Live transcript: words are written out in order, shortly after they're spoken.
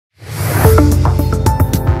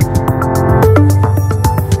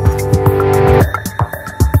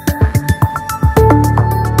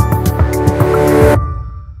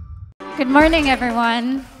morning,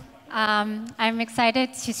 everyone. I'm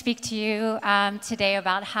excited to speak to you today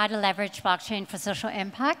about how to leverage blockchain for social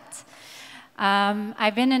impact.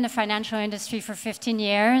 I've been in the financial industry for 15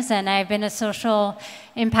 years, and I've been a social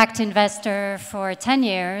impact investor for 10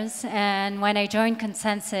 years. And when I joined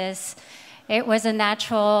ConsenSys, it was a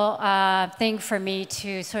natural thing for me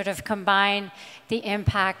to sort of combine the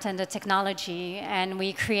impact and the technology. And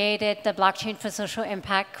we created the Blockchain for Social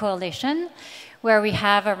Impact Coalition, where we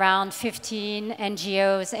have around 15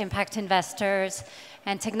 NGOs, impact investors,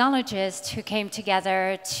 and technologists who came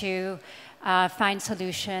together to find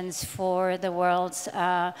solutions for the world's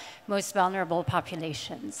most vulnerable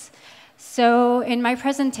populations. So in my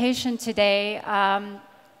presentation today,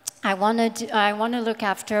 I want to look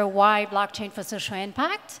after why blockchain for social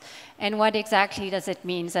impact and what exactly does it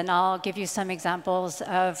mean. And I'll give you some examples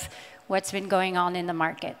of what's been going on in the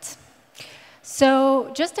market.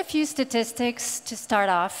 So just a few statistics to start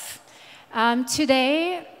off.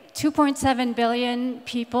 Today, 2.7 billion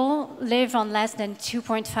people live on less than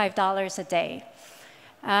 $2.5 a day.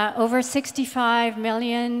 Over 65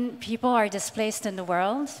 million people are displaced in the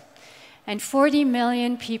world, and 40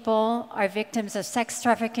 million people are victims of sex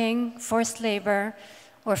trafficking, forced labor,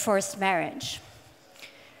 or forced marriage.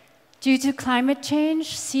 Due to climate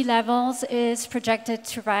change, sea levels is projected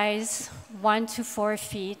to rise 1 to 4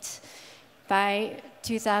 feet by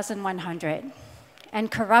 2100.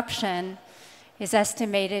 And corruption is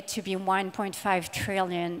estimated to be 1.5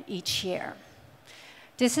 trillion each year.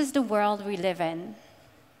 This is the world we live in.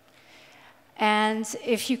 And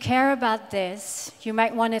if you care about this, you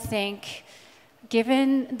might want to think,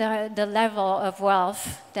 given the level of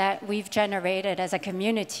wealth that we've generated as a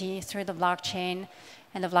community through the blockchain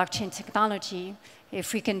and the blockchain technology,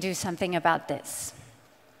 if we can do something about this.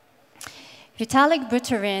 Vitalik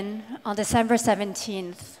Buterin, on December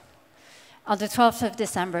 17th, on the 12th of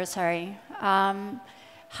December, sorry,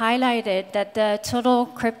 highlighted that the total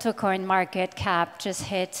crypto coin market cap just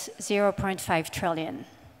hit 0.5 trillion.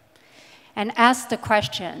 And asked the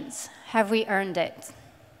questions, have we earned it?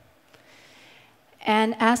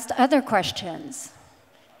 And asked other questions.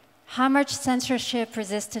 How much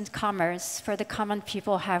censorship-resistant commerce for the common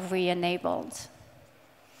people have we enabled?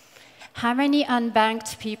 How many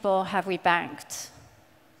unbanked people have we banked?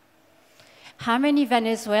 How many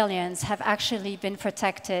Venezuelans have actually been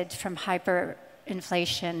protected from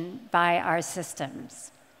hyperinflation by our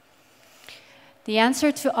systems? The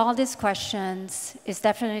answer to all these questions is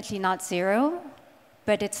definitely not zero,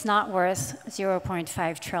 but it's not worth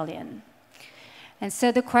 0.5 trillion. And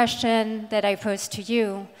so the question that I pose to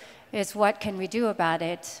you is, what can we do about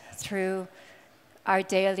it through our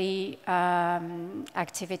daily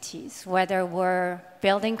activities, whether we're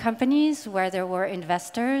building companies, whether we're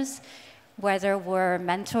investors, whether we're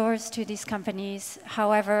mentors to these companies,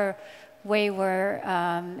 however way we're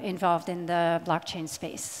involved in the blockchain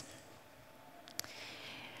space.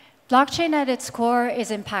 Blockchain at its core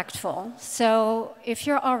is impactful. So if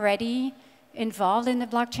you're already involved in the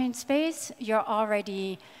blockchain space, you're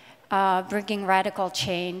already bringing radical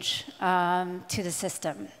change to the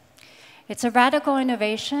system. It's a radical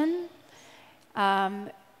innovation.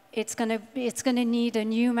 It's going to need a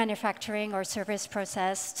new manufacturing or service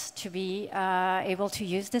process to be able to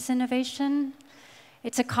use this innovation.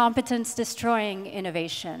 It's a competence-destroying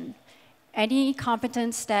innovation. Any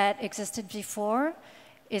competence that existed before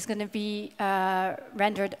is going to be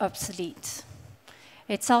rendered obsolete.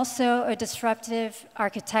 It's also a disruptive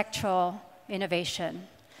architectural innovation.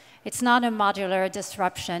 It's not a modular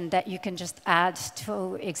disruption that you can just add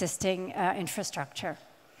to existing infrastructure.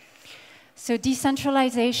 So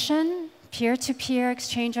decentralization, peer-to-peer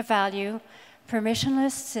exchange of value,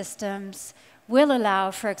 permissionless systems will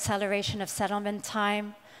allow for acceleration of settlement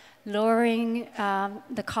time, lowering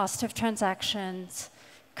the cost of transactions,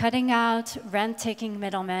 cutting out rent-taking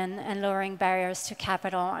middlemen, and lowering barriers to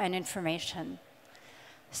capital and information.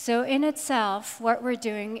 So in itself, what we're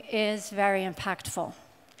doing is very impactful.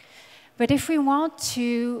 But if we want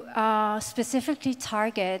to specifically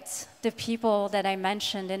target the people that I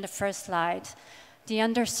mentioned in the first slide, the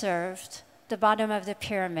underserved, the bottom of the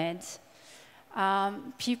pyramid,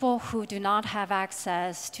 people who do not have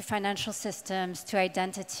access to financial systems, to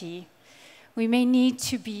identity, we may need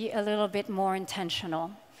to be a little bit more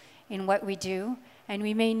intentional in what we do, and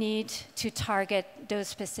we may need to target those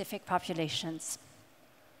specific populations.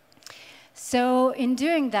 So in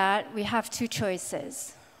doing that, we have two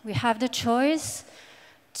choices. We have the choice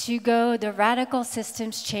to go the radical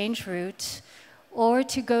systems change route or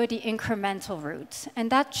to go the incremental route. And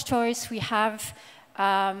that choice we have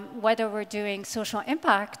whether we're doing social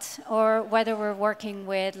impact or whether we're working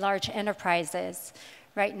with large enterprises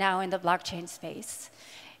right now in the blockchain space.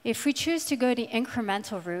 If we choose to go the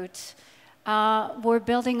incremental route, we're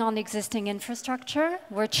building on existing infrastructure.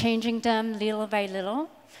 We're changing them little by little.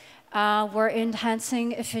 We're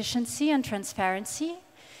enhancing efficiency and transparency,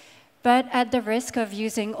 but at the risk of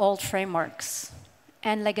using old frameworks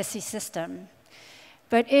and legacy system.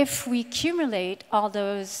 But if we accumulate all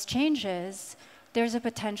those changes, there's a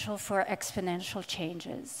potential for exponential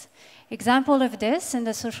changes. Example of this in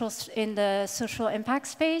the social impact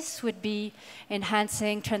space would be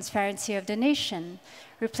enhancing transparency of donation,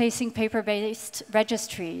 replacing paper-based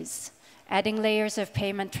registries, adding layers of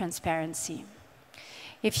payment transparency.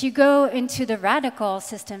 If you go into the radical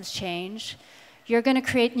systems change, you're going to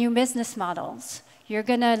create new business models. You're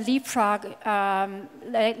going to leapfrog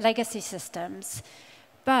legacy systems,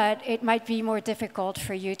 but it might be more difficult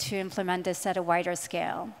for you to implement this at a wider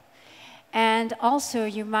scale. And also,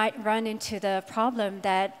 you might run into the problem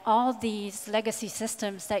that all these legacy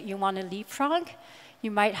systems that you want to leapfrog,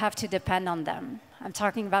 you might have to depend on them. I'm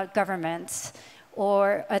talking about governments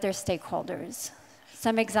or other stakeholders.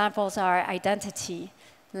 Some examples are identity,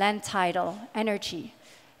 land title, energy.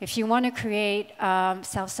 If you want to create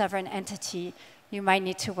self-sovereign entity, you might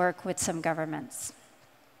need to work with some governments.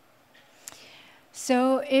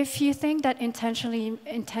 So if you think that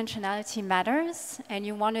intentionality matters and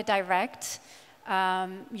you want to direct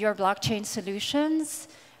your blockchain solutions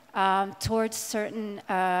towards certain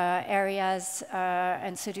areas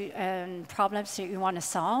and problems that you want to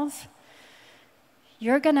solve,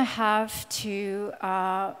 you're going to have to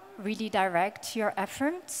really direct your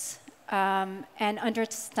efforts and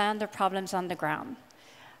understand the problems on the ground.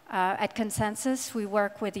 At ConsenSys, we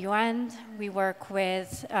work with UN, we work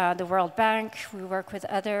with the World Bank, we work with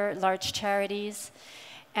other large charities.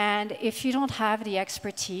 And if you don't have the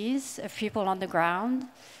expertise of people on the ground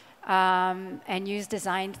and use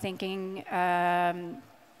design thinking,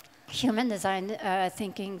 human design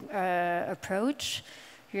thinking approach,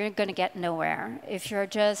 you're going to get nowhere. If you're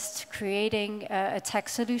just creating a tech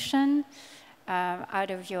solution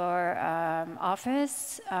out of your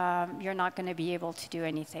office, you're not going to be able to do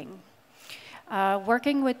anything.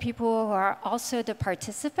 Working with people who are also the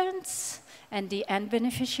participants and the end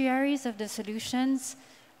beneficiaries of the solutions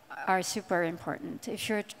are super important. If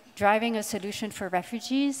you're driving a solution for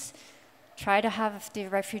refugees, try to have the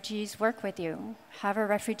refugees work with you. Have a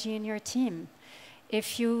refugee in your team.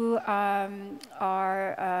 If you are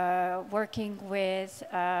working with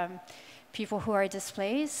people who are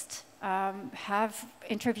displaced, have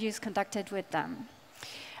interviews conducted with them.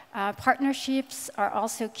 Partnerships are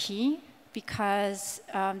also key because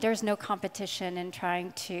there's no competition in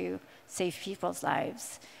trying to save people's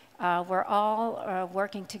lives. We're all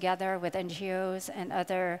working together with NGOs and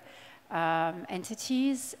other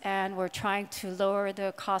entities, and we're trying to lower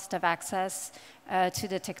the cost of access to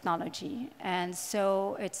the technology. And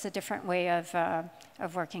so it's a different way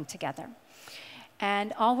of working together.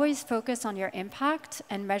 And always focus on your impact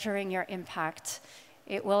and measuring your impact.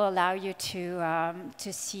 It will allow you to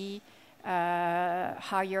see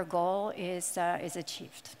how your goal is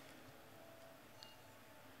achieved.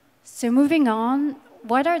 So moving on,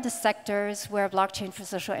 what are the sectors where blockchain for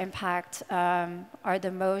social impact are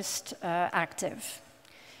the most active?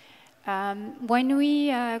 When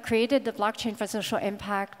we created the Blockchain for Social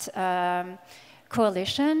Impact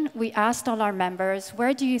coalition, we asked all our members,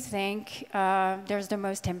 where do you think there's the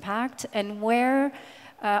most impact, and where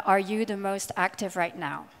are you the most active right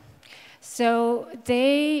now? So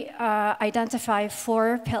they identify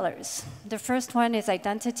 4 pillars. The first one is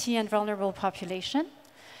identity and vulnerable population.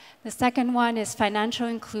 The second one is financial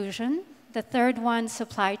inclusion. The third one,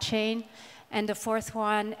 supply chain. And the fourth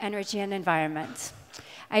one, energy and environment.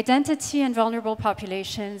 Identity and vulnerable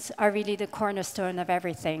populations are really the cornerstone of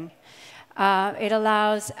everything. It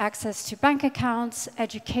allows access to bank accounts,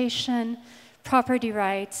 education, property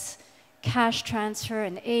rights, cash transfer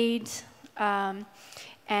and aid.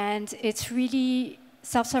 And it's really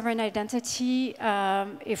self-sovereign identity,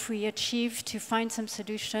 if we achieve to find some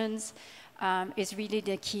solutions, is really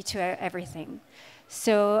the key to everything.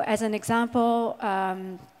 So as an example,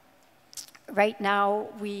 right now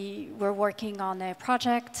we're working on a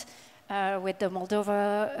project with the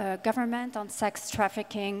Moldova government on sex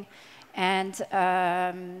trafficking and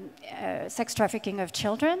sex trafficking of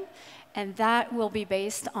children. And that will be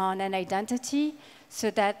based on an identity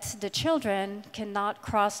so that the children cannot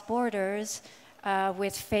cross borders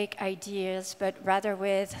with fake ideas, but rather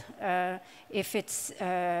with, if it's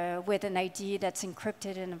with an ID that's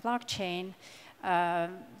encrypted in a blockchain,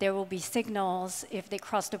 there will be signals if they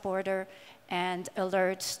cross the border and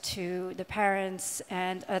alerts to the parents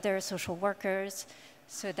and other social workers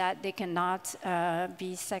so that they cannot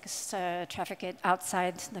be sex trafficked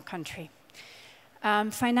outside the country.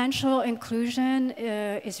 Financial inclusion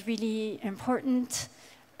is really important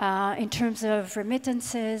in terms of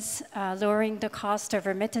remittances, lowering the cost of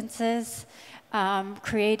remittances,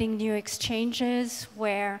 creating new exchanges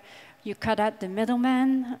where you cut out the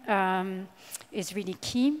middleman is really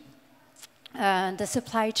key. The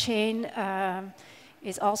supply chain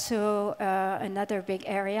is also another big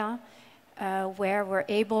area where we're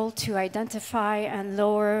able to identify and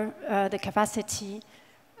lower the capacity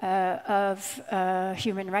of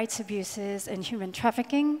human rights abuses and human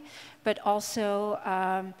trafficking, but also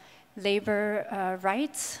labor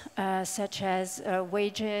rights, such as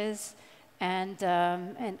wages and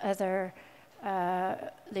other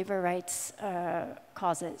labor rights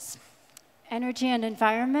causes. Energy and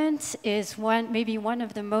environment is maybe one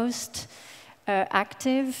of the most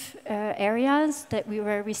active areas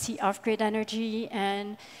where we see off-grid energy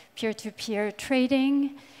and peer-to-peer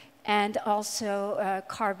trading, and also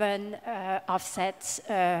carbon offset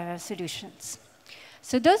solutions.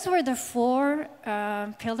 So those were the 4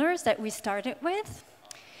 pillars that we started with.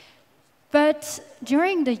 But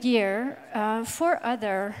during the year, 4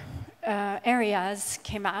 other areas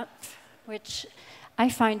came out, which I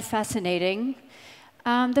find fascinating.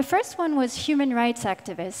 The first one was human rights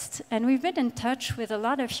activists, and we've been in touch with a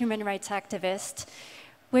lot of human rights activists,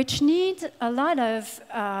 which need a lot of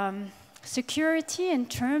security in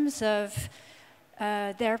terms of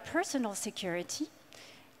their personal security.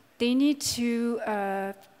 They need to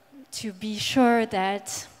be sure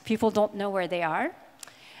that people don't know where they are.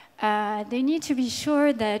 They need to be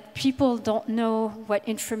sure that people don't know what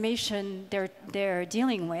information they're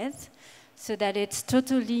dealing with, so that it's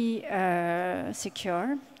totally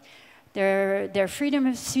secure. Their freedom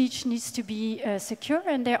of speech needs to be secure,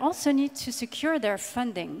 and they also need to secure their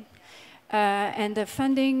funding. And the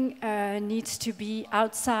funding needs to be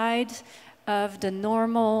outside of the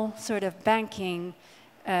normal sort of banking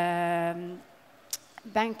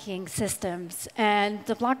systems. And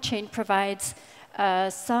the blockchain provides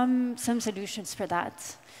some solutions for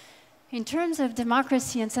that. In terms of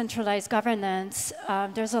democracy and centralized governance,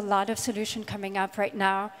 there's a lot of solution coming up right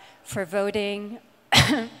now for voting,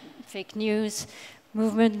 fake news,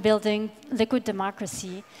 movement building, liquid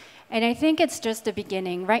democracy. And I think it's just the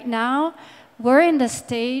beginning. Right now, we're in the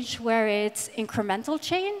stage where it's incremental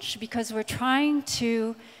change, because we're trying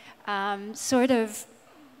to sort of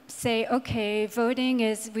say, okay, voting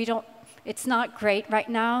it's not great right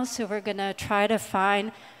now, so we're gonna try to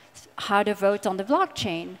find how to vote on the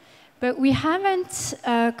blockchain. But we haven't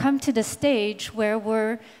come to the stage where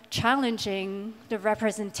we're challenging the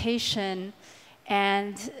representation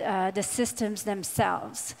and the systems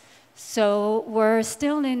themselves. So we're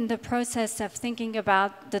still in the process of thinking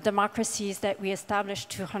about the democracies that we established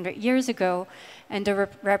 200 years ago and the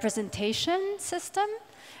representation system.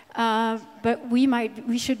 But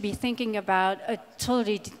we should be thinking about a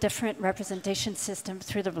totally different representation system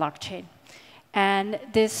through the blockchain. And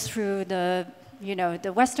this through the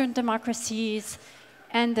Western democracies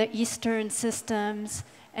and the Eastern systems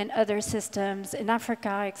and other systems in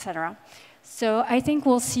Africa, etc. So I think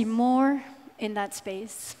we'll see more in that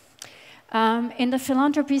space. In the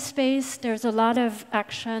philanthropy space, there's a lot of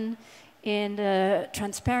action in the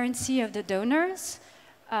transparency of the donors.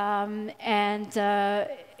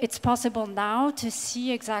 It's possible now to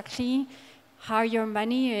see exactly how your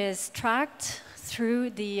money is tracked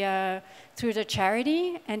through the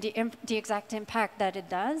charity and the exact impact that it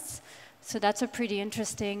does. So that's a pretty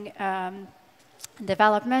interesting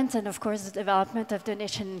development, and of course the development of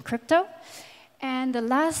donation in crypto. And the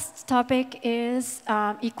last topic is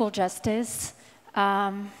equal justice,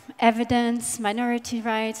 evidence, minority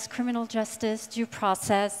rights, criminal justice, due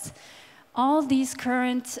process. All these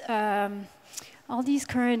current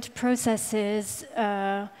processes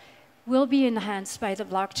will be enhanced by the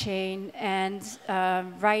blockchain, and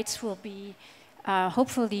rights will be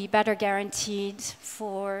hopefully better guaranteed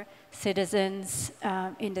for citizens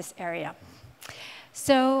in this area.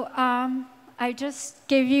 So I just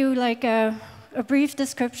gave you like a brief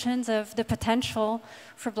description of the potential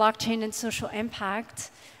for blockchain and social impact.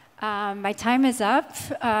 My time is up,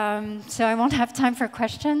 so I won't have time for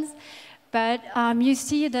questions. But you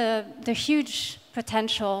see the huge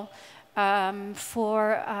potential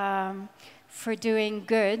for doing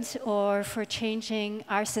good or for changing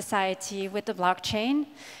our society with the blockchain.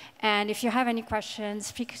 And if you have any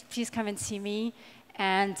questions, please come and see me.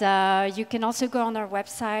 And you can also go on our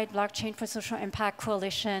website, Blockchain for Social Impact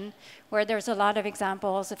Coalition, where there's a lot of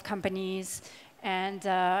examples of companies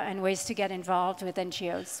and ways to get involved with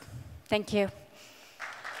NGOs. Thank you.